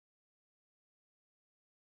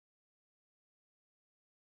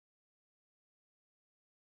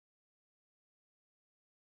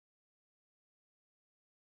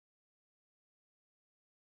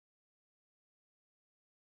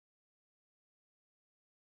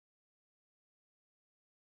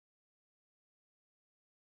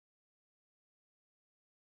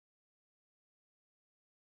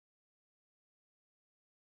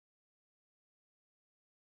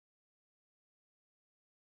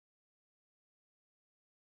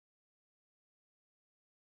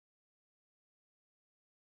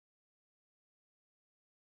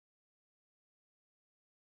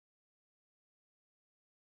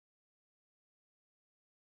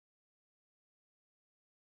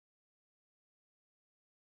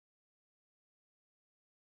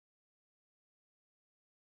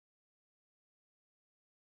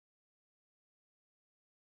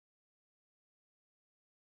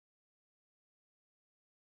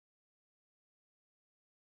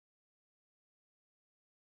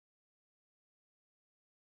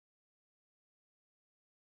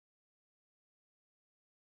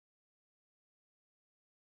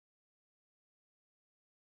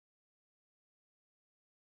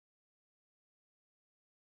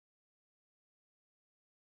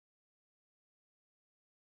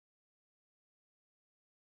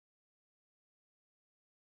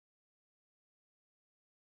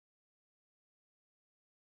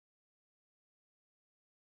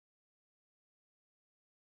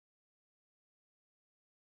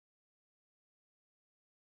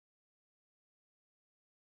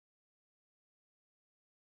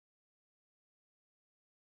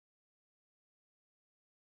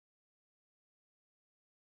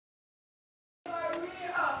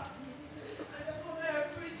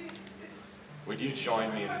Would you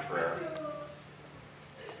join me in prayer?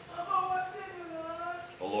 Oh,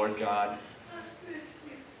 Lord God,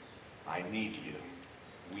 I need you.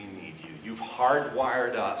 We need you. You've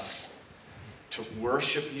hardwired us to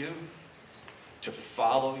worship you, to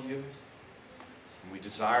follow you. And we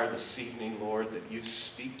desire this evening, Lord, that you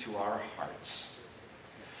speak to our hearts,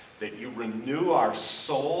 that you renew our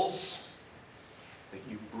souls, that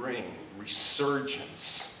you bring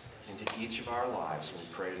resurgence into each of our lives. We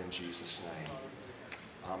pray it in Jesus' name.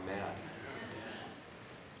 Amen.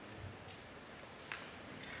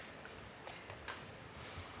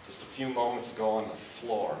 Just a few moments ago on the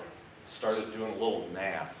floor, I started doing a little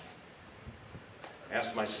math. I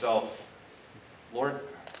asked myself, Lord,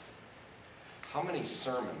 how many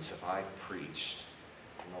sermons have I preached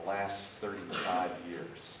in the last 35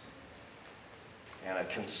 years? And a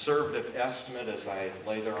conservative estimate as I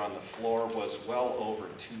lay there on the floor was well over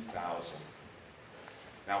 2,000.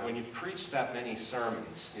 Now, when you've preached that many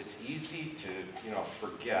sermons, it's easy to,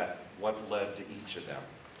 forget what led to each of them.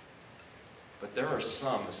 But there are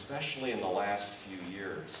some, especially in the last few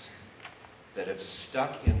years, that have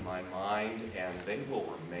stuck in my mind, and they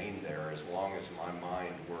will remain there as long as my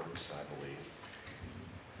mind works, I believe.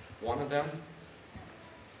 One of them,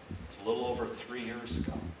 it's a little over 3 years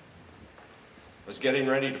ago. I was getting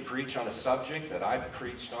ready to preach on a subject that I've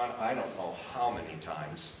preached on I don't know how many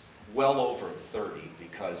times, well over 30,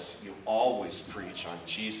 because you always preach on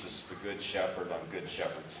Jesus the Good Shepherd on Good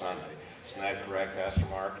Shepherd Sunday. Isn't that correct, Pastor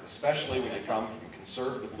Mark? Especially when you come from a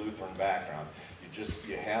conservative Lutheran background,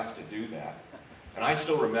 you have to do that. And I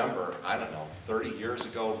still remember, 30 years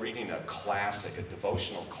ago, reading a classic, a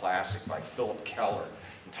devotional classic by Philip Keller,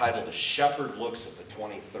 entitled A Shepherd Looks at the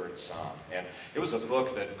 23rd Psalm. And it was a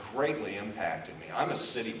book that greatly impacted me. I'm a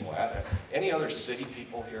city boy. Any other city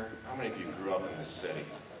people here? How many of you grew up in this city?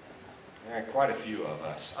 Yeah, quite a few of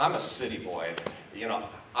us. I'm a city boy.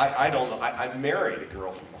 I don't know. I married a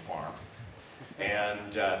girl from the farm.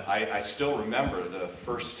 And I still remember the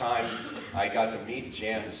first time I got to meet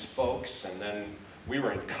Jan's folks, and then we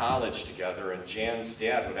were in college together, and Jan's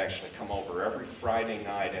dad would actually come over every Friday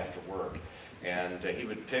night after work. And he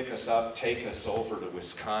would pick us up, take us over to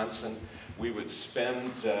Wisconsin. We would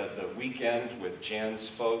spend the weekend with Jan's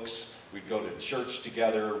folks. We'd go to church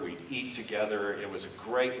together. We'd eat together. It was a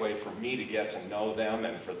great way for me to get to know them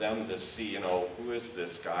and for them to see, who is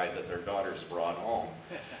this guy that their daughters brought home.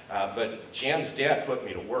 But Jan's dad put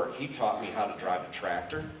me to work. He taught me how to drive a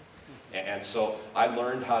tractor. And so I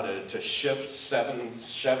learned how to shift seven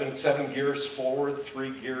gears forward,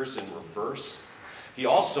 3 gears in reverse. He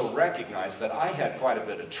also recognized that I had quite a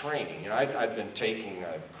bit of training. I'd been taking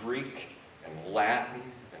Greek and Latin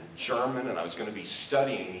and German, and I was going to be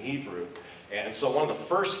studying Hebrew. And so one of the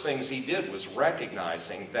first things he did was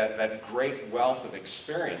recognizing that great wealth of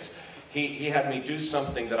experience. He had me do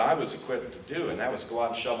something that I was equipped to do, and that was go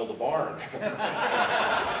out and shovel the barn.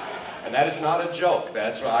 And that is not a joke.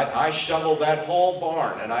 That's right. I shoveled that whole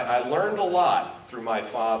barn, and I learned a lot through my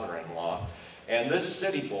father-in-law. And this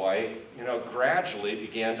city boy, gradually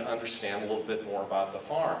began to understand a little bit more about the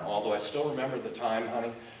farm. Although I still remember the time,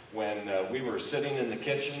 honey, when we were sitting in the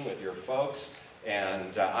kitchen with your folks,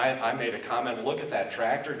 and I made a comment, look at that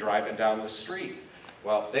tractor driving down the street.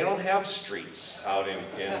 Well, they don't have streets out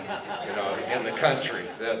in the country.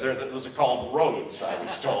 Those are called roads, I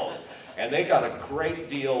was told. And they got a great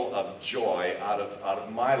deal of joy out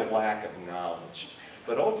of my lack of knowledge.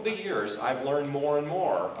 But over the years, I've learned more and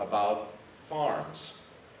more about farms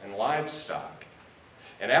and livestock.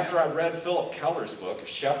 And after I read Philip Keller's book, A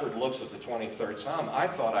Shepherd Looks at the 23rd Psalm, I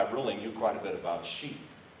thought I really knew quite a bit about sheep.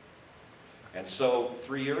 And so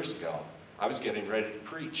 3 years ago, I was getting ready to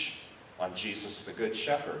preach on Jesus the Good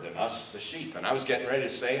Shepherd and us the sheep. And I was getting ready to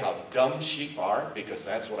say how dumb sheep are, because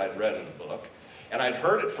that's what I'd read in the book. And I'd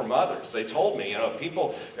heard it from others. They told me,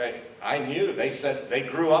 people I knew, they said they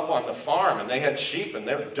grew up on the farm and they had sheep and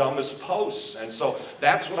they're dumb as posts. And so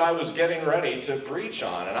that's what I was getting ready to preach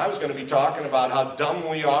on. And I was going to be talking about how dumb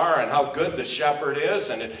we are and how good the shepherd is.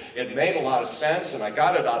 And it made a lot of sense. And I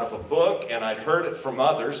got it out of a book and I'd heard it from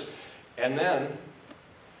others. And then,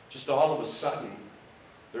 just all of a sudden,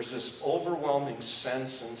 there's this overwhelming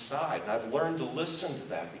sense inside. And I've learned to listen to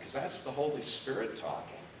that, because that's the Holy Spirit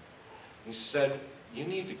talking. He said, you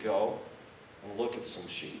need to go and look at some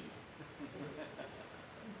sheep.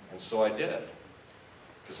 And so I did.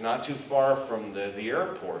 Because not too far from the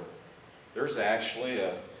airport, there's actually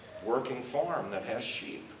a working farm that has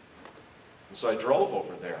sheep. And so I drove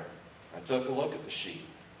over there. I took a look at the sheep.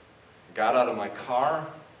 I got out of my car.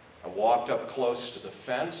 I walked up close to the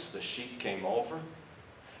fence. The sheep came over.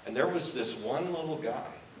 And there was this one little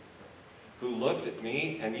guy who looked at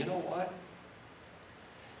me, and you know what?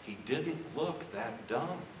 he didn't look that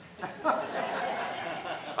dumb.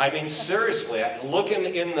 I mean, seriously, looking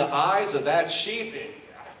in the eyes of that sheep,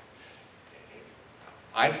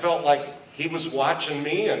 I felt like he was watching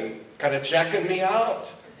me and kind of checking me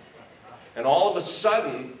out. And all of a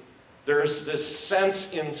sudden, there's this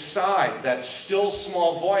sense inside, that still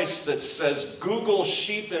small voice that says, Google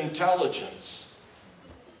sheep intelligence.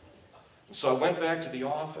 And so I went back to the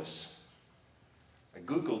office. I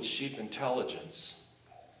Googled sheep intelligence.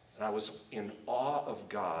 And I was in awe of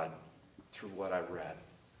God through what I read.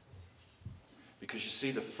 Because you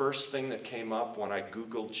see, the first thing that came up when I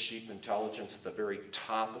Googled sheep intelligence at the very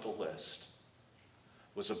top of the list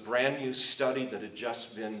was a brand new study that had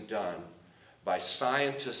just been done by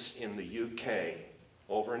scientists in the UK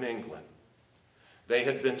over in England. They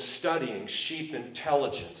had been studying sheep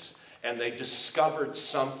intelligence, and they discovered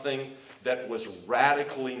something that was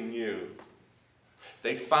radically new.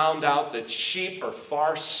 They found out that sheep are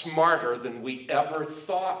far smarter than we ever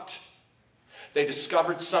thought. They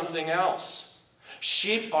discovered something else.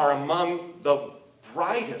 Sheep are among the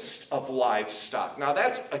brightest of livestock. Now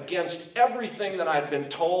that's against everything that I'd been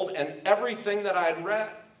told and everything that I'd read.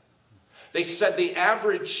 They said the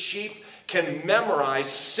average sheep can memorize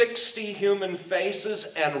 60 human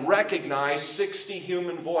faces and recognize 60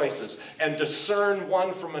 human voices and discern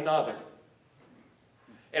one from another.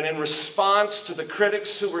 And in response to the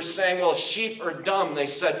critics who were saying, well, sheep are dumb, they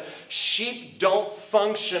said, sheep don't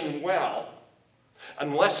function well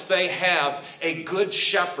unless they have a good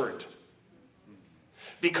shepherd.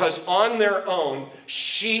 Because on their own,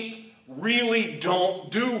 sheep really don't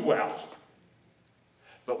do well.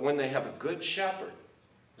 But when they have a good shepherd,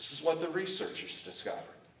 this is what the researchers discovered.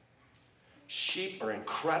 Sheep are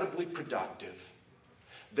incredibly productive.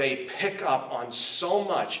 They pick up on so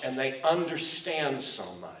much and they understand so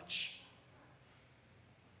much.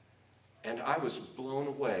 And I was blown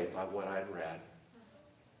away by what I'd read.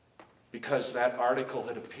 Because that article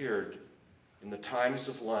had appeared in the Times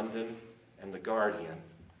of London and the Guardian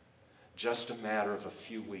just a matter of a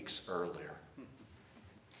few weeks earlier.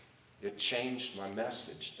 It changed my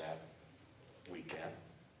message that weekend.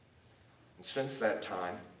 And since that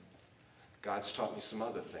time, God's taught me some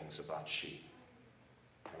other things about sheep.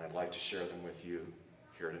 And I'd like to share them with you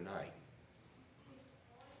here tonight.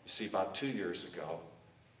 You see, about 2 years ago,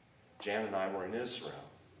 Jan and I were in Israel.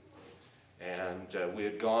 And we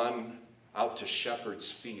had gone out to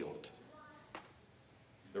Shepherd's Field.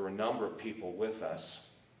 There were a number of people with us.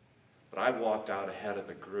 But I walked out ahead of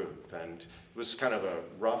the group, and it was kind of a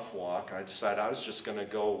rough walk. I decided I was just going to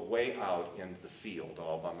go way out into the field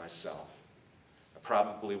all by myself. I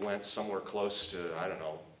probably went somewhere close to, I don't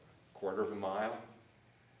know, a quarter of a mile.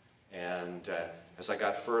 And as I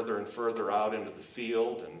got further and further out into the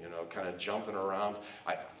field and, kind of jumping around,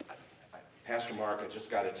 Pastor Mark, I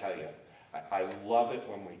just got to tell you, I love it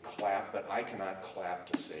when we clap, but I cannot clap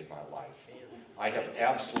to save my life. I have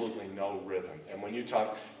absolutely no rhythm. And when you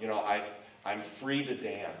talk, I'm free to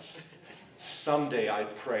dance. Someday I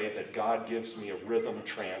pray that God gives me a rhythm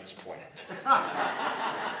transplant.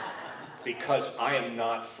 Because I am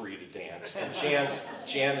not free to dance. And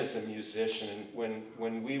Jan is a musician, and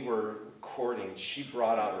when we were recording, she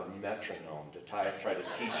brought out her metronome to try to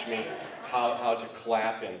teach me how to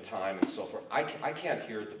clap in time and so forth. I can't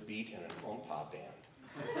hear the beat in an oompa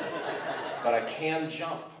band, but I can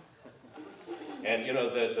jump. And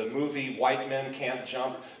the movie White Men Can't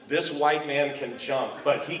Jump, this white man can jump,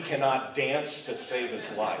 but he cannot dance to save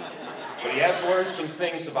his life. But he has learned some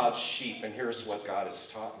things about sheep, and here's what God has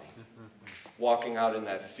taught me. Walking out in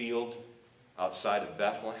that field outside of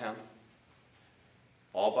Bethlehem,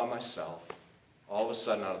 all by myself, all of a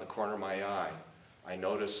sudden out of the corner of my eye, I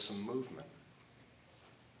notice some movement.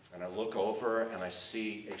 And I look over and I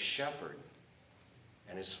see a shepherd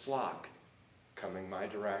and his flock coming my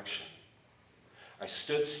direction. I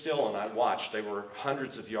stood still and I watched. They were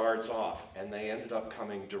hundreds of yards off, and they ended up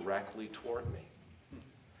coming directly toward me.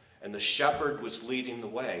 And the shepherd was leading the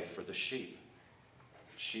way for the sheep.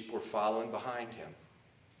 Sheep were following behind him.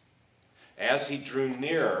 As he drew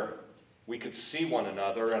near, we could see one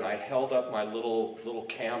another, and I held up my little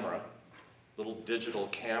camera, little digital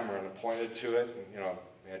camera, and I pointed to it, and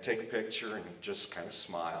I take a picture and just kind of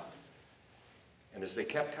smiled. And as they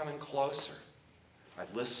kept coming closer, I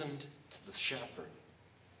listened to the shepherd.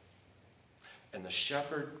 And the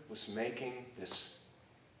shepherd was making this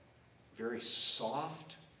very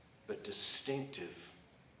soft but distinctive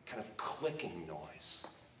kind of clicking noise.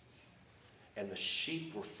 And the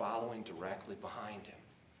sheep were following directly behind him.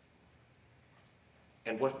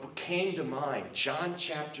 And what came to mind, John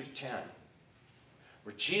chapter 10,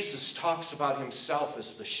 where Jesus talks about himself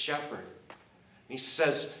as the shepherd. He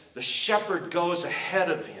says, the shepherd goes ahead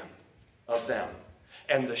of them,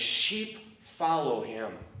 and the sheep follow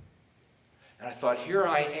him. And I thought, here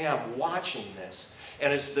I am watching this.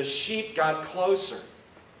 And as the sheep got closer,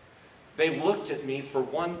 they looked at me for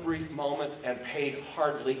one brief moment and paid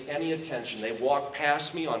hardly any attention. They walked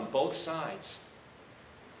past me on both sides.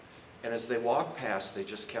 And as they walked past, they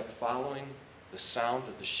just kept following the sound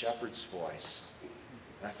of the shepherd's voice.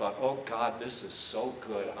 And I thought, oh God, this is so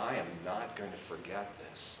good. I am not going to forget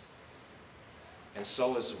this. And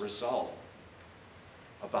so as a result,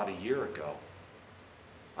 about a year ago,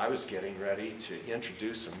 I was getting ready to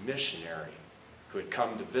introduce a missionary who had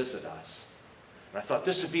come to visit us. And I thought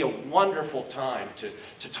this would be a wonderful time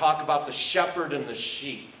to talk about the shepherd and the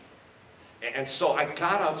sheep. And so I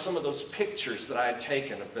got out some of those pictures that I had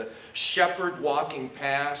taken of the shepherd walking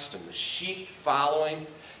past and the sheep following.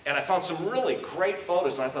 And I found some really great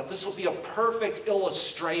photos. And I thought this will be a perfect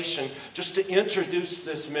illustration just to introduce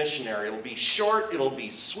this missionary. It'll be short, it'll be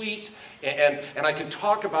sweet, and I can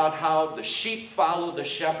talk about how the sheep follow the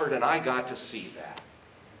shepherd, and I got to see that.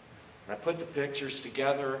 And I put the pictures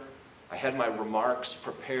together. I had my remarks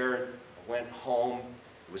prepared. I went home.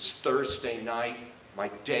 It was Thursday night. My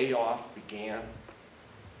day off began.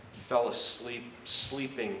 Fell asleep,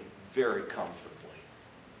 sleeping very comfortably,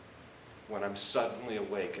 when I'm suddenly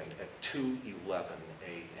awakened at 2:11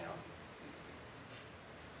 a.m.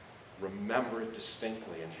 Remember it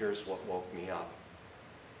distinctly, and here's what woke me up.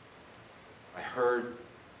 I heard,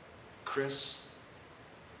 Chris,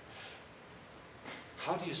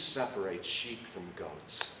 how do you separate sheep from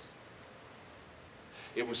goats?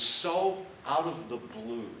 It was so out of the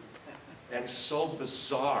blue and so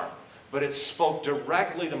bizarre, but it spoke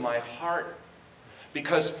directly to my heart,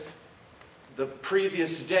 because the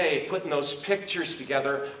previous day, putting those pictures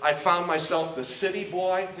together, I found myself the city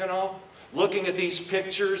boy, you know, looking at these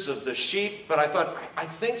pictures of the sheep, but I thought, I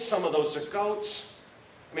think some of those are goats.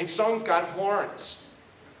 I mean, some have got horns,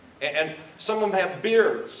 and some of them have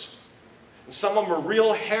beards, and some of them are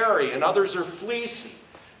real hairy, and others are fleecy.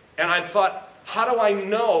 And I thought, how do I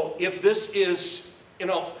know if this is, you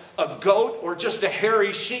know, a goat or just a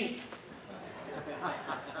hairy sheep?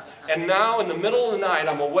 And now, in the middle of the night,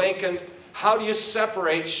 I'm awakened. How do you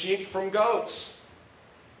separate sheep from goats?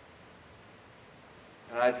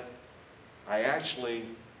 And I actually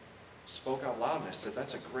spoke out loud and I said,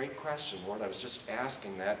 that's a great question, Lord. I was just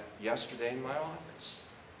asking that yesterday in my office.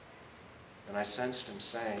 And I sensed him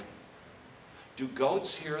saying, do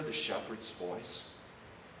goats hear the shepherd's voice?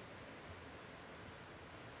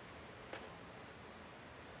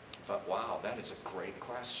 I thought, wow, that is a great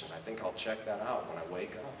question. I think I'll check that out when I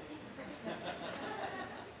wake up.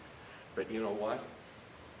 But you know what?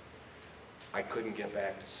 I couldn't get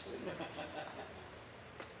back to sleep.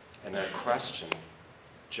 And that question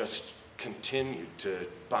just continued to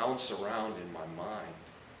bounce around in my mind.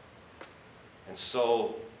 And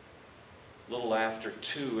so, a little after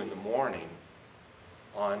 2 in the morning,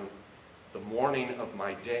 on the morning of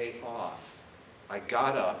my day off, I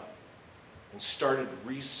got up and started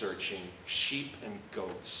researching sheep and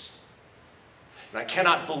goats. And I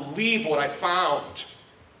cannot believe what I found.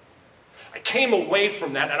 I came away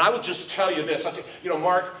from that, and I will just tell you this. You know,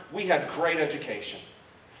 Mark, we had great education.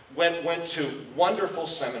 Went to wonderful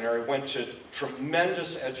seminary, went to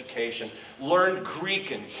tremendous education, learned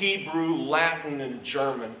Greek and Hebrew, Latin and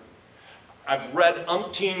German. I've read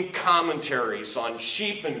umpteen commentaries on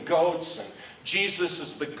sheep and goats, and Jesus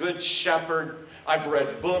is the Good Shepherd. I've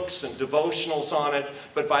read books and devotionals on it,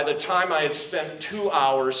 but by the time I had spent 2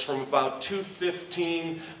 hours from about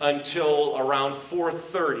 2:15 until around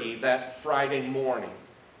 4:30 that Friday morning,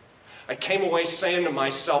 I came away saying to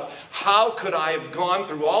myself, how could I have gone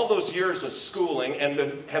through all those years of schooling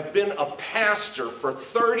and have been a pastor for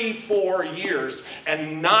 34 years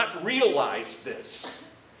and not realize this?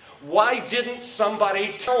 Why didn't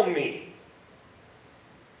somebody tell me?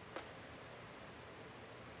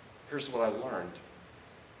 Here's what I learned.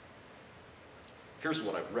 Here's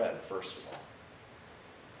what I've read, first of all.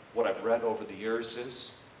 What I've read over the years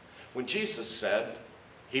is, when Jesus said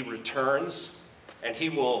he returns and he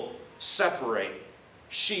will separate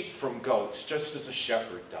sheep from goats just as a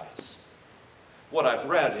shepherd does, what I've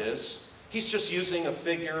read is he's just using a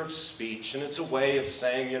figure of speech, and it's a way of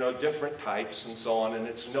saying, you know, different types and so on, and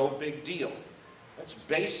it's no big deal. That's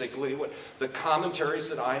basically what the commentaries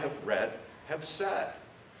that I have read have said.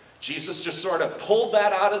 Jesus just sort of pulled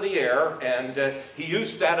that out of the air, and he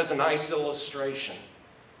used that as a nice illustration.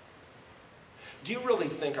 Do you really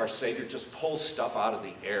think our Savior just pulls stuff out of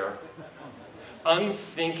the air?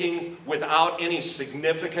 Unthinking, without any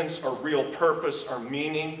significance or real purpose or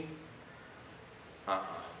meaning?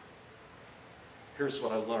 here's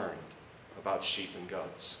what I learned about sheep and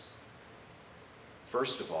goats.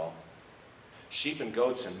 First of all, sheep and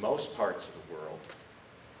goats in most parts of the world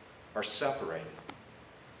are separated.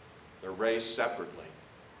 They're raised separately.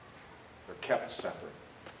 They're kept separate.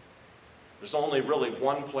 There's only really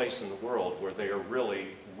one place in the world where they are really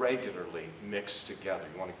regularly mixed together.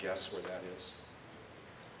 You want to guess where that is?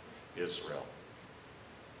 Israel.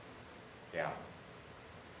 Yeah.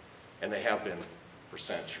 And they have been for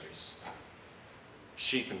centuries.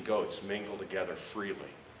 Sheep and goats mingle together freely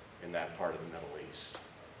in that part of the Middle East.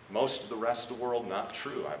 Most of the rest of the world, not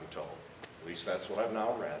true, I'm told. At least that's what I've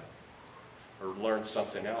now read or learned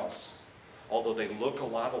something else. Although they look a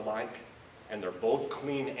lot alike, and they're both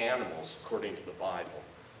clean animals according to the Bible,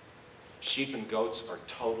 sheep and goats are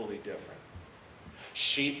totally different.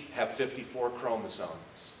 Sheep have 54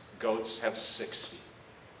 chromosomes. Goats have 60.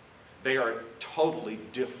 They are totally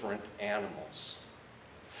different animals.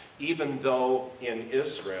 Even though in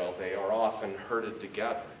Israel they are often herded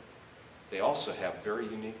together, they also have very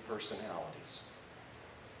unique personalities.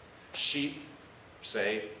 Sheep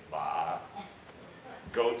say ba.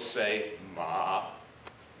 Goats say ma.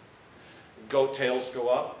 Goat tails go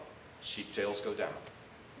up, sheep tails go down.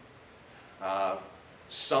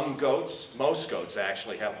 Some goats, most goats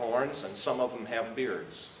actually, have horns, and some of them have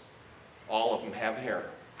beards. All of them have hair.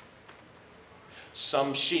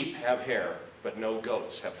 Some sheep have hair, but no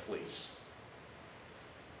goats have fleece.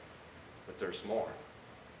 But there's more.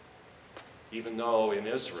 Even though in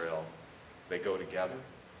Israel they go together,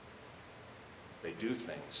 they do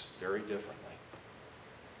things very differently.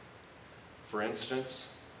 For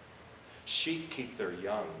instance, sheep keep their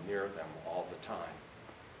young near them all the time.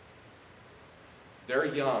 Their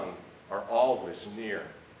young are always near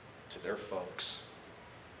to their folks.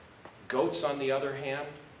 Goats, on the other hand,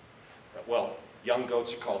 well, young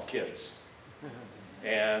goats are called kids.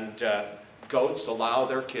 And goats allow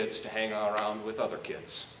their kids to hang around with other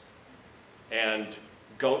kids. And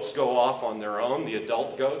goats go off on their own, the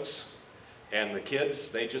adult goats, and the kids,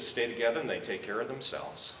 they just stay together and they take care of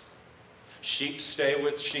themselves. Sheep stay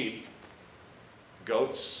with sheep.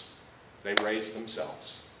 Goats, they raise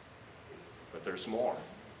themselves. But there's more.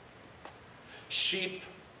 Sheep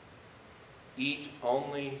eat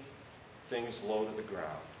only things low to the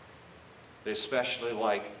ground. They especially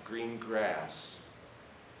like green grass,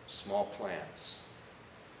 small plants.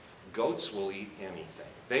 Goats will eat anything.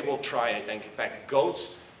 They will try anything. In fact,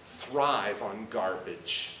 goats thrive on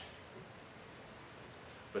garbage.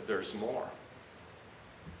 But there's more.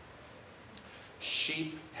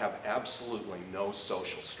 Sheep have absolutely no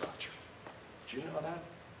social structure. Did you know that?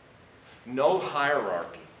 No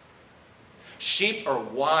hierarchy. Sheep are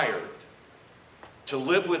wired to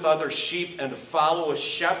live with other sheep and to follow a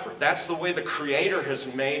shepherd. That's the way the Creator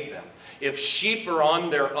has made them. If sheep are on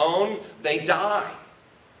their own, they die.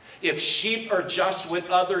 If sheep are just with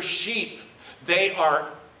other sheep, they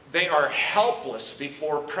are helpless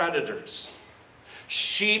before predators.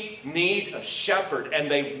 Sheep need a shepherd, and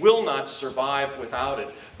they will not survive without it.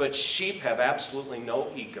 But sheep have absolutely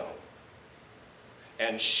no ego.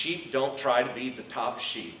 And sheep don't try to be the top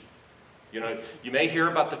sheep. You know, you may hear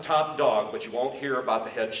about the top dog, but you won't hear about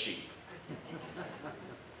the head sheep.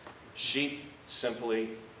 Sheep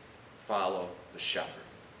simply follow the shepherd.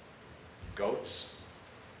 Goats,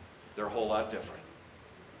 they're a whole lot different.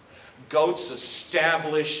 Goats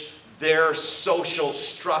establish their social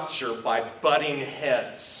structure by butting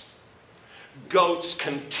heads. Goats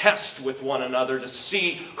contest with one another to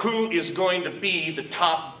see who is going to be the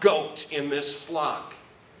top goat in this flock.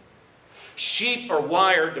 Sheep are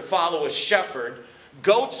wired to follow a shepherd.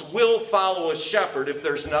 Goats will follow a shepherd if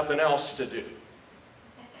there's nothing else to do.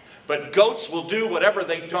 But goats will do whatever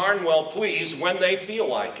they darn well please when they feel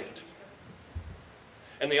like it.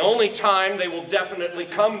 And the only time they will definitely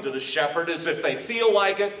come to the shepherd is if they feel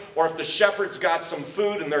like it, or if the shepherd's got some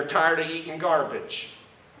food and they're tired of eating garbage.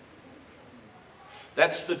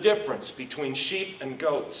 That's the difference between sheep and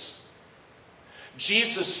goats.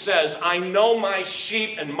 Jesus says, I know my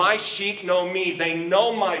sheep and my sheep know me. They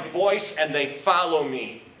know my voice and they follow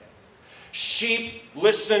me. Sheep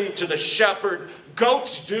listen to the shepherd.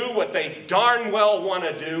 Goats do what they darn well want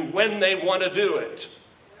to do when they want to do it.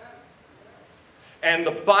 And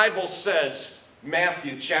the Bible says,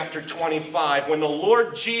 Matthew chapter 25, when the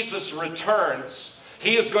Lord Jesus returns,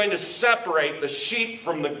 he is going to separate the sheep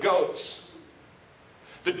from the goats.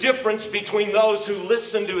 The difference between those who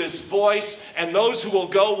listen to his voice and those who will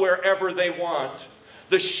go wherever they want.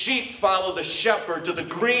 The sheep follow the shepherd to the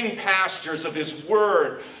green pastures of his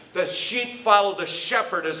word. The sheep follow the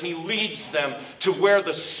shepherd as he leads them to where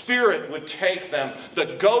the Spirit would take them.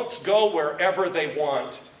 The goats go wherever they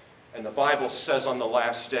want. And the Bible says on the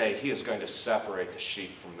last day, he is going to separate the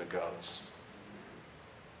sheep from the goats,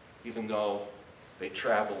 even though they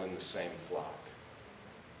travel in the same flock.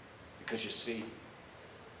 Because you see,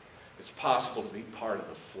 it's possible to be part of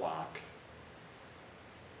the flock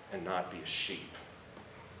and not be a sheep.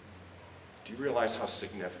 Do you realize how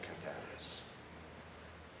significant that is?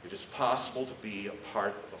 It is possible to be a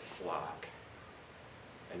part of a flock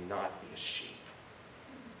and not be a sheep.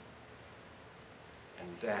 And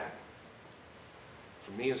that,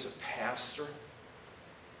 for me as a pastor,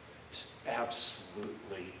 is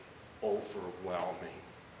absolutely overwhelming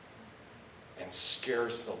and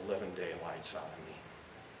scares the living daylights out of me.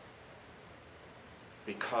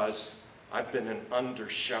 Because I've been an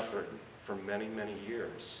under-shepherd for many, many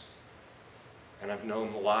years. And I've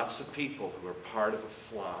known lots of people who are part of a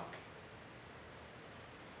flock.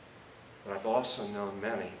 But I've also known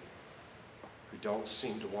many who don't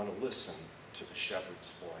seem to want to listen to the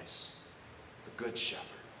shepherd's voice, the good shepherd.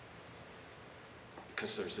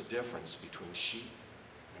 Because there's a difference between sheep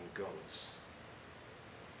and goats.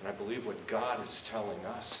 And I believe what God is telling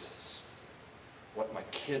us is what my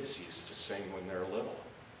kids used to sing when they're little.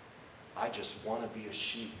 I just want to be a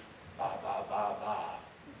sheep, ba, ba, ba, ba.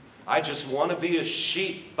 I just want to be a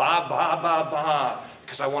sheep, ba, ba, ba, ba,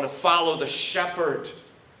 because I want to follow the shepherd,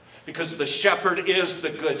 because the shepherd is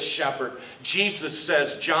the good shepherd. Jesus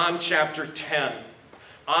says, John chapter 10,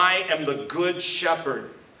 I am the good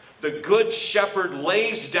shepherd. The good shepherd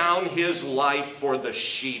lays down his life for the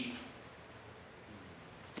sheep.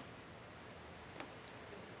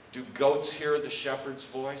 Do goats hear the shepherd's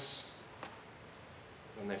voice?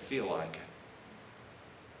 When they feel like it.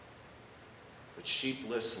 But sheep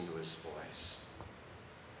listen to his voice,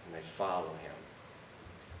 and they follow him.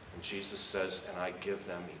 And Jesus says, and I give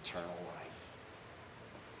them eternal life.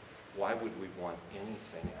 Why would we want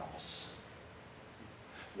anything else?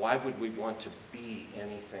 Why would we want to be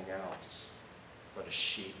anything else but a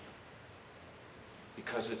sheep?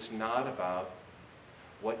 Because it's not about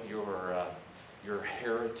what your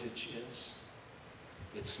heritage is.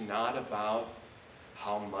 It's not about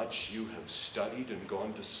how much you have studied and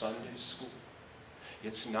gone to Sunday school.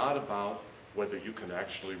 It's not about whether you can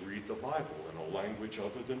actually read the Bible in a language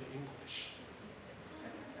other than English.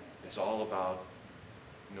 It's all about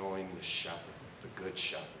knowing the shepherd, the good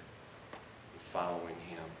shepherd, and following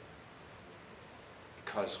him.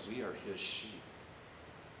 Because we are his sheep.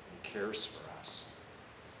 And he cares for us.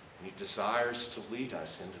 And he desires to lead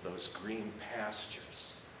us into those green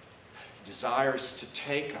pastures. He desires to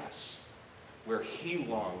take us where he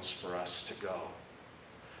longs for us to go,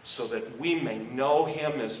 so that we may know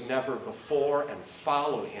him as never before and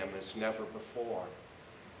follow him as never before.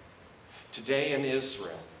 Today in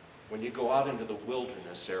Israel, when you go out into the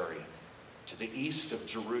wilderness area, to the east of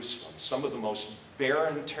Jerusalem, some of the most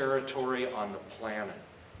barren territory on the planet,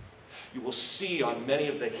 you will see on many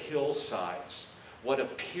of the hillsides what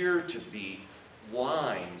appear to be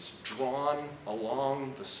lines drawn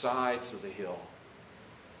along the sides of the hill.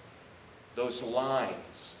 Those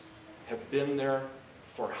lines have been there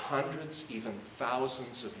for hundreds, even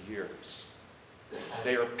thousands of years.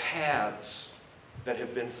 They are paths that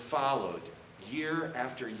have been followed year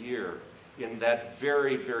after year in that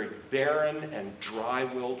very, very barren and dry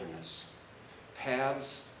wilderness.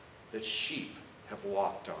 Paths that sheep have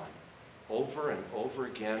walked on over and over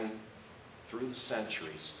again through the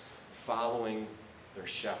centuries, following their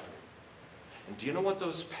shepherd. And do you know what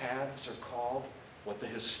those paths are called? What the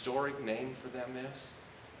historic name for them is?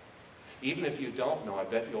 Even if you don't know, I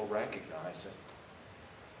bet you'll recognize it.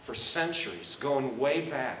 For centuries, going way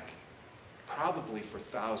back, probably for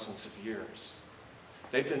thousands of years,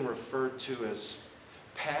 they've been referred to as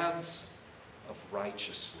paths of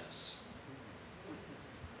righteousness.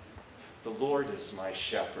 The Lord is my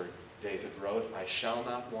shepherd, David wrote, I shall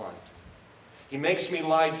not want. He makes me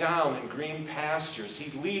lie down in green pastures.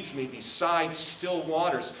 He leads me beside still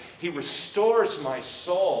waters. He restores my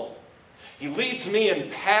soul. He leads me in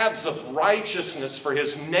paths of righteousness for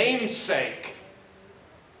his name's sake.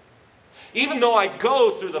 Even though I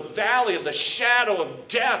go through the valley of the shadow of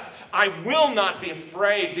death, I will not be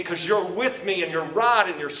afraid, because you're with me, and your rod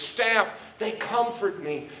and your staff, they comfort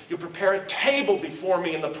me. You prepare a table before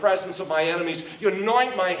me in the presence of my enemies. You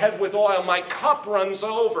anoint my head with oil. My cup runs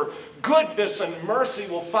over. Goodness and mercy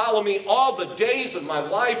will follow me all the days of my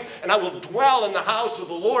life, and I will dwell in the house of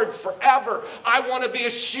the Lord forever. I want to be a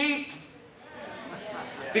sheep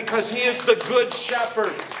because he is the good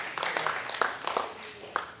shepherd.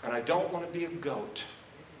 And I don't want to be a goat,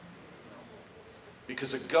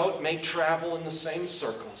 because a goat may travel in the same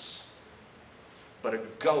circles, but a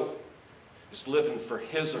goat is living for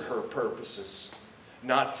his or her purposes.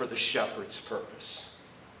 not for the shepherd's purpose.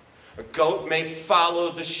 A goat may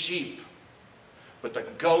follow the sheep, but the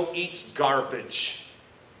goat eats garbage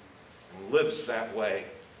and lives that way.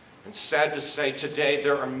 And sad to say, today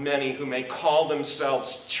there are many who may call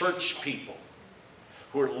themselves church people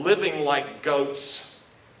who are living like goats,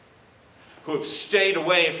 who have stayed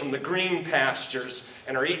away from the green pastures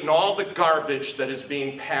and are eating all the garbage that is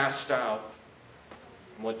being passed out.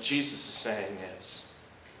 And what Jesus is saying is,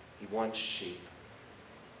 he wants sheep,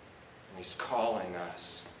 and he's calling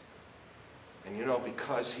us. And you know,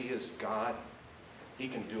 because he is God, he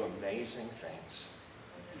can do amazing things.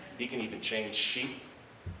 He can even change sheep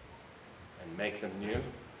and make them new.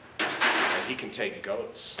 And he can take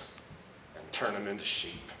goats and turn them into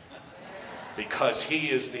sheep. Because he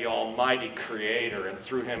is the almighty creator, and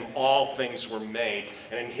through him all things were made.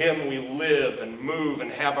 And in him we live and move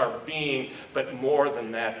and have our being. But more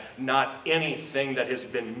than that, not anything that has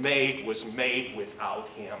been made was made without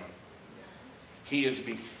him. He is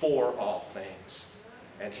before all things.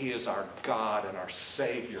 And he is our God and our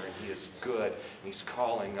Savior, and he is good. And he's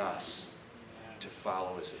calling us to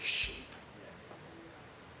follow as his sheep.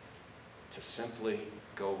 To simply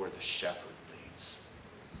go where the shepherd leads.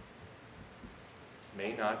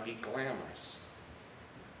 May not be glamorous.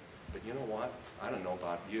 But you know what? I don't know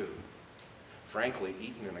about you. Frankly,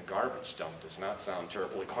 eating in a garbage dump does not sound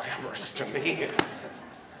terribly glamorous to me.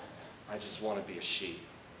 I just want to be a sheep.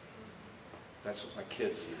 That's what my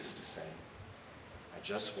kids used to say. I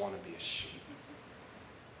just want to be a sheep.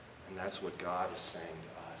 And that's what God is saying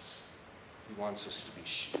to us. He wants us to be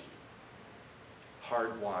sheep.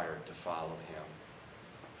 Hardwired to follow him.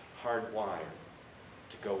 Hardwired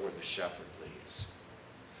to go where the shepherd leads.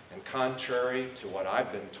 And contrary to what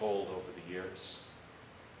I've been told over the years,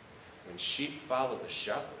 when sheep follow the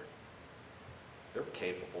shepherd, they're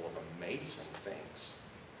capable of amazing things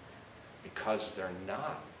because they're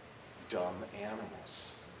not dumb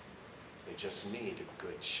animals. They just need a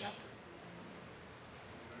good shepherd.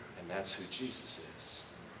 And that's who Jesus is.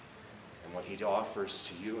 And what he offers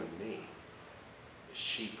to you and me is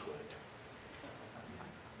sheephood.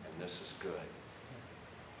 And this is good.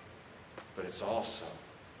 But it's also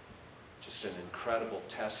just an incredible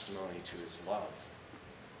testimony to his love.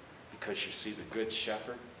 Because you see, the good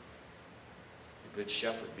shepherd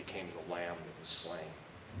became the lamb that was slain.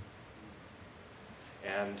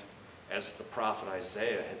 And as the prophet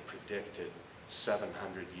Isaiah had predicted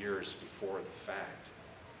 700 years before the fact,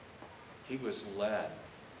 he was led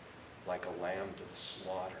like a lamb to the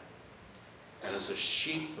slaughter. And as a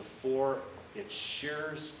sheep before its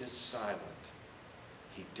shears is silent,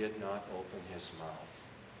 he did not open his mouth.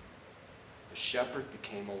 The shepherd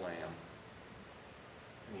became a lamb,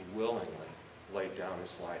 and he willingly laid down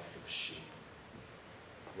his life for the sheep.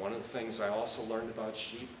 One of the things I also learned about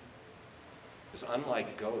sheep is,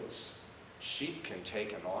 unlike goats, sheep can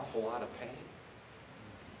take an awful lot of pain.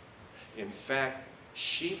 In fact,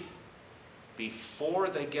 sheep, before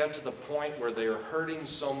they get to the point where they are hurting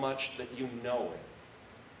so much that you know it,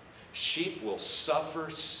 sheep will suffer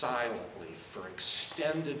silently for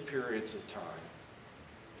extended periods of time.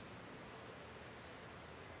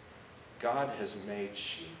 God has made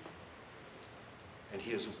sheep, and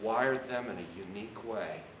he has wired them in a unique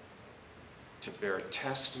way to bear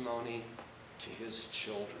testimony to his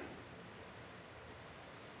children.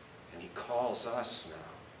 And he calls us now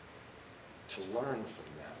to learn from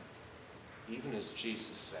them, even as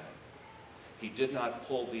Jesus said. He did not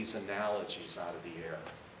pull these analogies out of the air.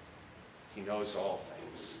 He knows all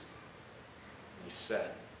things. And he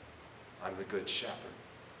said, I'm the good shepherd.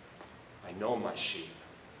 I know my sheep.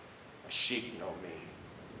 My sheep know me.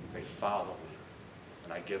 They follow me.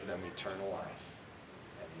 And I give them eternal life.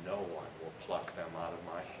 And no one will pluck them out of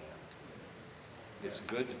my hand. It's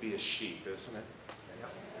good to be a sheep, isn't it?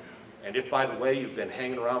 And if, by the way, you've been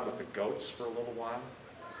hanging around with the goats for a little while,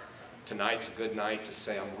 tonight's a good night to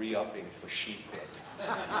say, I'm re-upping for sheephood.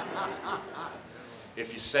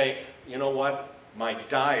 If you say, you know what, my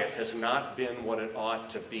diet has not been what it ought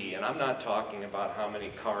to be, and I'm not talking about how many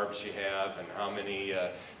carbs you have and how many,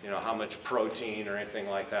 how much protein or anything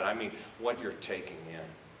like that. I mean, what you're taking in,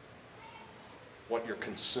 what you're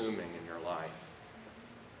consuming in your life,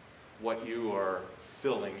 what you are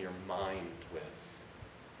filling your mind with.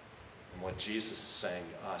 And what Jesus is saying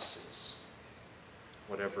to us is,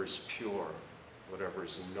 whatever is pure, whatever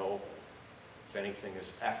is noble, if anything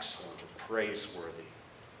is excellent or praiseworthy,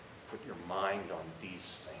 put your mind on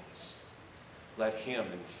these things. Let him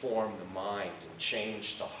inform the mind and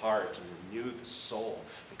change the heart and renew the soul,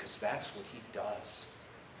 because that's what he does.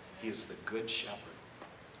 He is the good shepherd.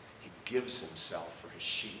 He gives himself for his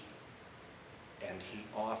sheep, and he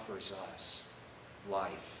offers us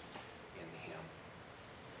life in him.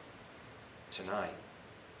 Tonight,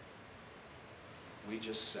 we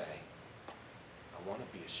just say, I want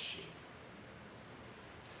to be a sheep.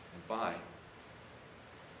 And by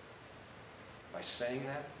saying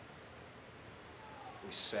that,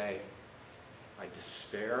 we say, I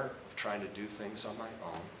despair of trying to do things on my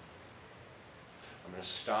own. I'm going to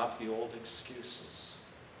stop the old excuses.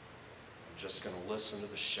 I'm just going to listen to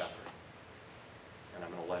the shepherd. And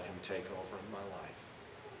I'm going to let him take over in my life.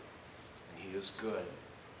 And he is good.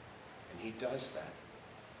 And he does that.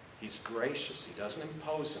 He's gracious. He doesn't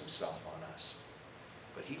impose himself on us.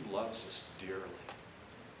 But he loves us dearly.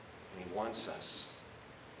 And he wants us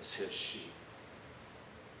as his sheep.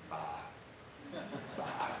 Bah.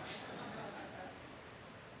 Bah.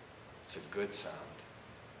 It's a good sound.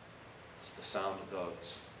 It's the sound of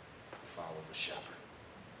those who follow the shepherd.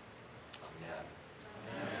 Amen.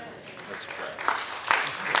 Amen. Let's pray.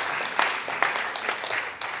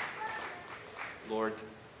 Lord,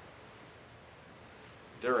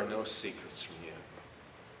 there are no secrets from you.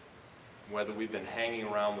 Whether we've been hanging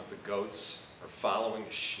around with the goats or following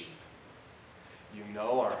a sheep, you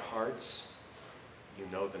know our hearts, you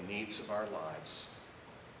know the needs of our lives,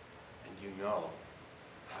 and you know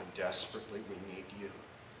how desperately we need you.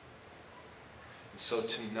 And so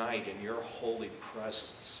tonight, in your holy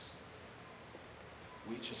presence,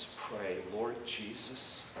 we just pray, Lord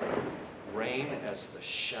Jesus, reign as the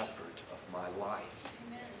shepherd of my life.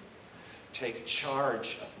 Amen. Take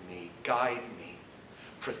charge of me, guide me,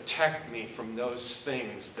 protect me from those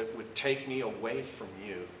things that would take me away from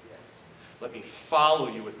you. Let me follow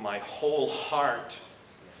you with my whole heart.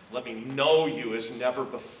 Let me know you as never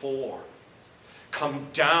before. Come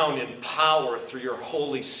down in power through your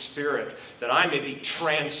Holy Spirit that I may be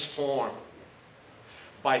transformed.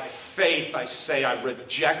 By faith, I say I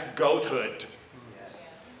reject goathood.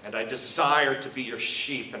 And I desire to be your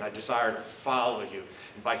sheep, and I desire to follow you.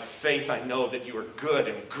 And by faith, I know that you are good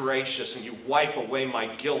and gracious, and you wipe away my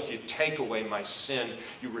guilt, you take away my sin,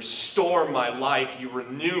 you restore my life, you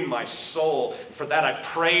renew my soul. And for that, I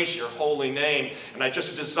praise your holy name, and I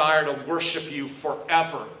just desire to worship you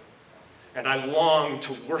forever. And I long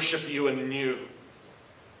to worship you anew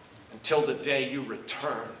until the day you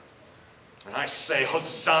return. And I say,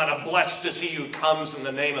 Hosanna, blessed is he who comes in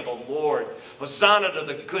the name of the Lord. Hosanna to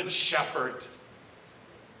the good shepherd.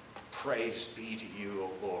 Praise be to you,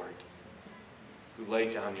 O Lord, who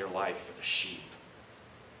laid down your life for the sheep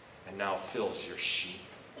and now fills your sheep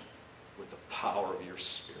with the power of your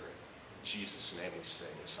Spirit. In Jesus' name we say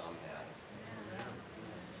this, amen.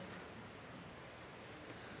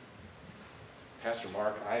 Pastor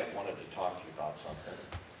Mark, I had wanted to talk to you about something,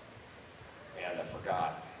 and I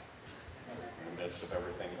forgot. In the midst of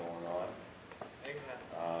everything going on.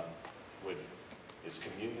 Is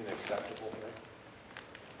communion acceptable here?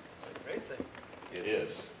 It's a great thing. It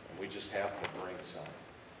is, and we just happen to bring some.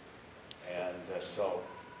 And so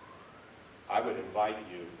I would invite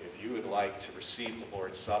you, if you would like to receive the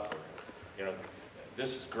Lord's Supper, you know,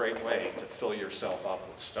 this is a great way to fill yourself up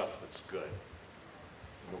with stuff that's good.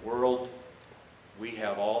 In the world, we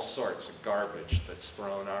have all sorts of garbage that's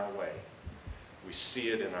thrown our way. We see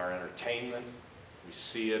it in our entertainment. We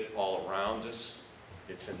see it all around us.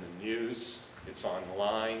 It's in the news. It's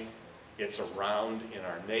online. It's around in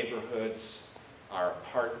our neighborhoods, our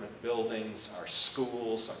apartment buildings, our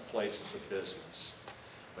schools, our places of business.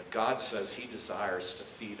 But God says he desires to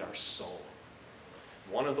feed our soul.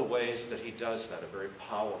 One of the ways that he does that, a very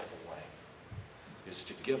powerful way, is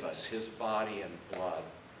to give us his body and blood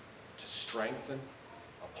to strengthen,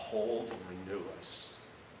 uphold, and renew us.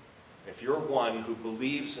 If you're one who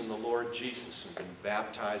believes in the Lord Jesus and been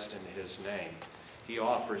baptized in his name, he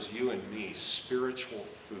offers you and me spiritual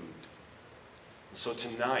food. And so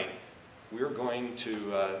tonight, we're going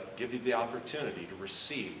to give you the opportunity to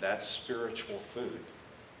receive that spiritual food.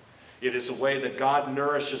 It is a way that God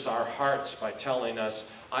nourishes our hearts by telling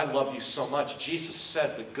us, I love you so much. Jesus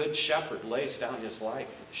said the good shepherd lays down his life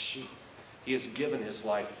for the sheep. He has given his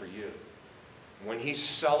life for you. When he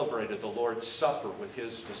celebrated the Lord's Supper with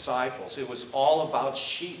his disciples, it was all about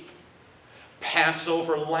sheep.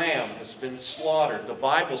 Passover lamb has been slaughtered. The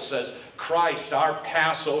Bible says Christ, our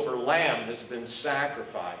Passover lamb, has been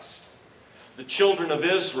sacrificed. The children of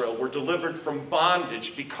Israel were delivered from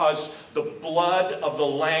bondage because the blood of the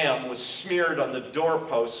lamb was smeared on the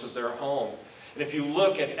doorposts of their home. And if you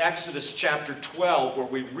look at Exodus chapter 12, where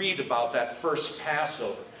we read about that first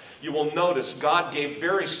Passover, you will notice God gave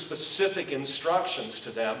very specific instructions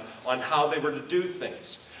to them on how they were to do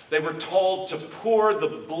things. They were told to pour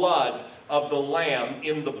the blood of the lamb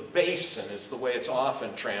in the basin, is the way it's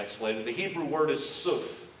often translated. The Hebrew word is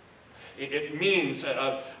suf. It means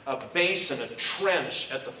a basin, a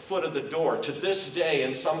trench at the foot of the door. To this day,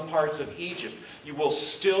 in some parts of Egypt, you will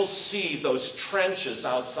still see those trenches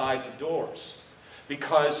outside the doors.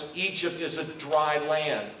 Because Egypt is a dry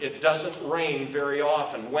land. It doesn't rain very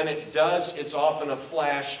often. When it does, it's often a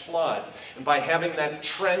flash flood. And by having that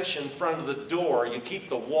trench in front of the door, you keep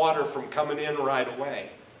the water from coming in right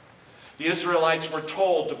away. The Israelites were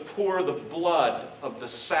told to pour the blood of the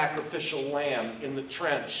sacrificial lamb in the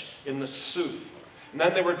trench, in the soof. And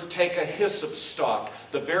then they were to take a hyssop stalk,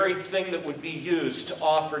 the very thing that would be used to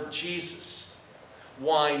offer Jesus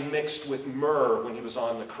wine mixed with myrrh when he was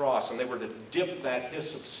on the cross. And they were to dip that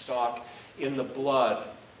hyssop stalk in the blood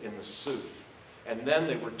in the soof. And then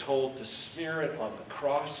they were told to smear it on the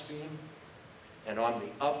crossbeam and on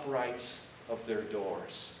the uprights of their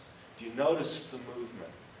doors. Do you notice the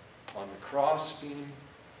movement? On the crossbeam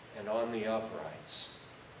and on the uprights.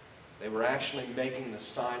 They were actually making the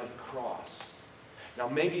sign of the cross. Now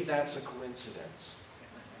maybe that's a coincidence.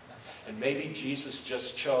 And maybe Jesus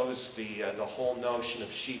just chose the whole notion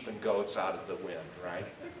of sheep and goats out of the wind, right?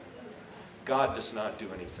 God does not do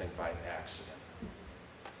anything by accident.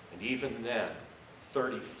 And even then,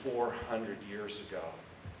 3,400 years ago,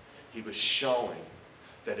 he was showing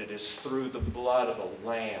that it is through the blood of a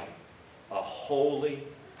lamb, a holy,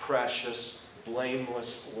 precious,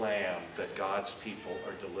 blameless lamb, that God's people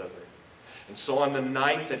are delivered. And so on the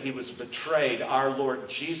night that he was betrayed, our Lord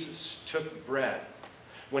Jesus took bread.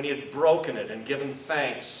 When he had broken it and given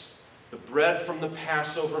thanks, the bread from the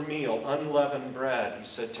Passover meal, unleavened bread, he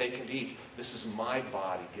said, "Take and eat. This is my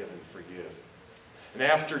body given for you." And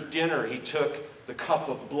after dinner, he took the cup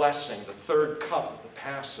of blessing, the third cup of the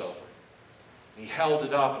Passover. He held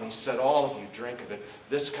it up and he said, "All of you drink of it.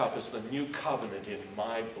 This cup is the new covenant in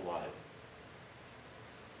my blood."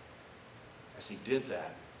 As he did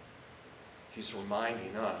that, he's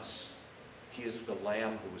reminding us he is the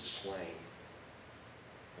Lamb who was slain.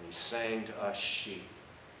 And he's saying to us sheep,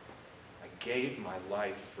 "I gave my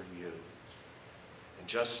life for you." And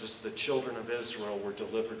just as the children of Israel were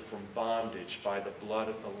delivered from bondage by the blood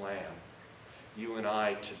of the Lamb, you and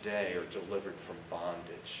I today are delivered from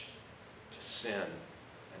bondage to sin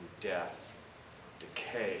and death,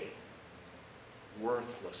 decay,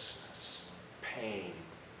 worthlessness, pain,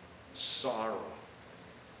 sorrow,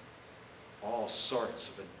 all sorts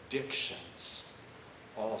of addictions,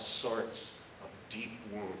 all sorts of deep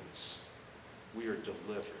wounds. We are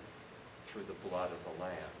delivered through the blood of the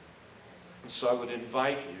Lamb. And so I would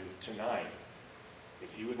invite you tonight,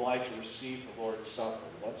 if you would like to receive the Lord's Supper,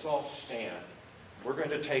 let's all stand. We're going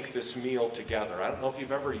to take this meal together. I don't know if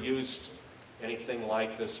you've ever used anything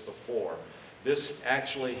like this before. This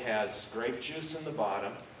actually has grape juice in the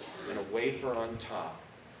bottom and a wafer on top.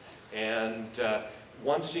 And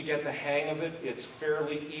once you get the hang of it, it's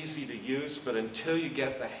fairly easy to use, but until you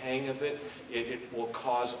get the hang of it, it will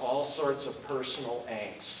cause all sorts of personal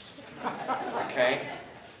angst. Okay?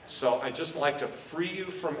 So I'd just like to free you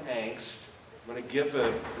from angst. I'm going to give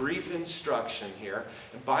a brief instruction here.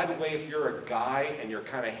 And by the way, if you're a guy and you're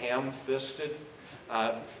kind of ham-fisted,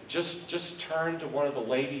 just turn to one of the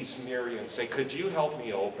ladies near you and say, "Could you help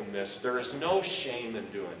me open this?" There is no shame in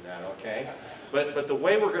doing that, okay? But the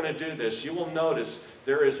way we're going to do this, you will notice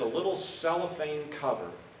there is a little cellophane cover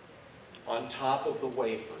on top of the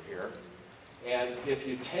wafer here. And if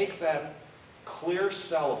you take that clear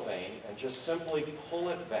cellophane and just simply pull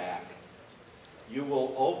it back, you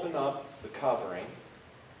will open up the covering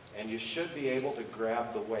and you should be able to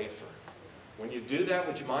grab the wafer. When you do that,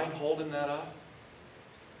 would you mind holding that up?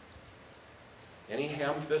 Any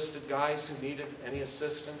ham-fisted guys who needed any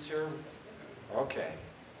assistance here? Okay.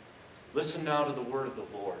 Listen now to the word of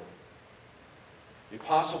the Lord. The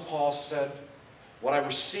Apostle Paul said, "What I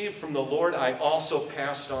received from the Lord, I also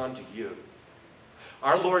passed on to you."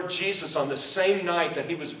 Our Lord Jesus, on the same night that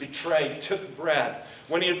he was betrayed, took bread.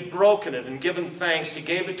 When he had broken it and given thanks, he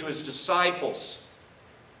gave it to his disciples,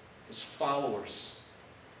 his followers,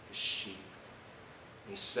 his sheep.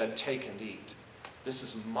 And he said, "Take and eat. This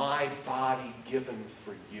is my body given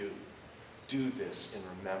for you. Do this in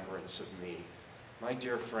remembrance of me." My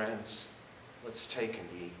dear friends, let's take and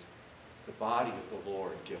eat the body of the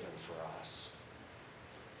Lord given for us.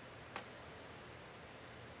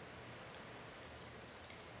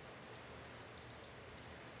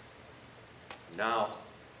 Now,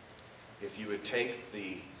 if you would take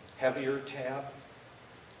the heavier tab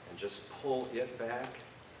and just pull it back,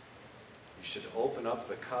 you should open up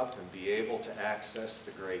the cup and be able to access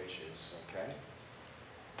the grape juice, okay?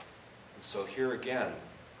 And so here again,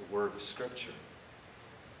 the word of Scripture.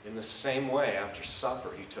 In the same way, after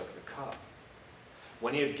supper, he took the cup.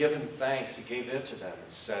 When he had given thanks, he gave it to them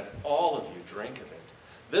and said, "All of you drink of it.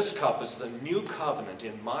 This cup is the new covenant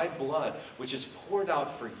in my blood, which is poured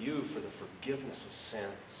out for you for the forgiveness of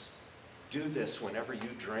sins. Do this whenever you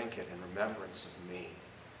drink it in remembrance of me."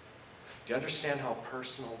 Do you understand how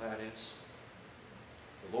personal that is?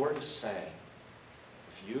 The Lord is saying,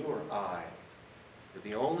 if you or I were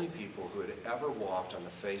the only people who had ever walked on the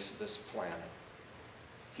face of this planet,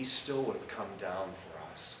 he still would have come down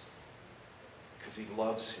for us because he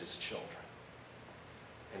loves his children.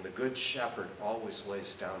 And the good shepherd always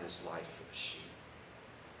lays down his life for the sheep.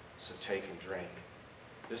 So take and drink.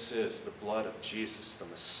 This is the blood of Jesus, the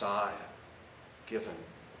Messiah, given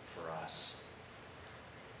for us.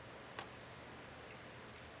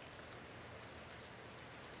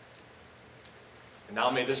 And now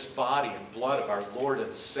may this body and blood of our Lord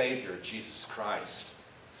and Savior, Jesus Christ,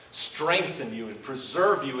 strengthen you and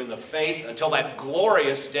preserve you in the faith until that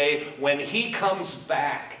glorious day when he comes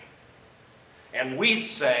back. And we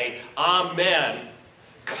say, Amen.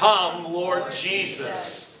 Come, Lord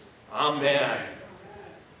Jesus. Amen.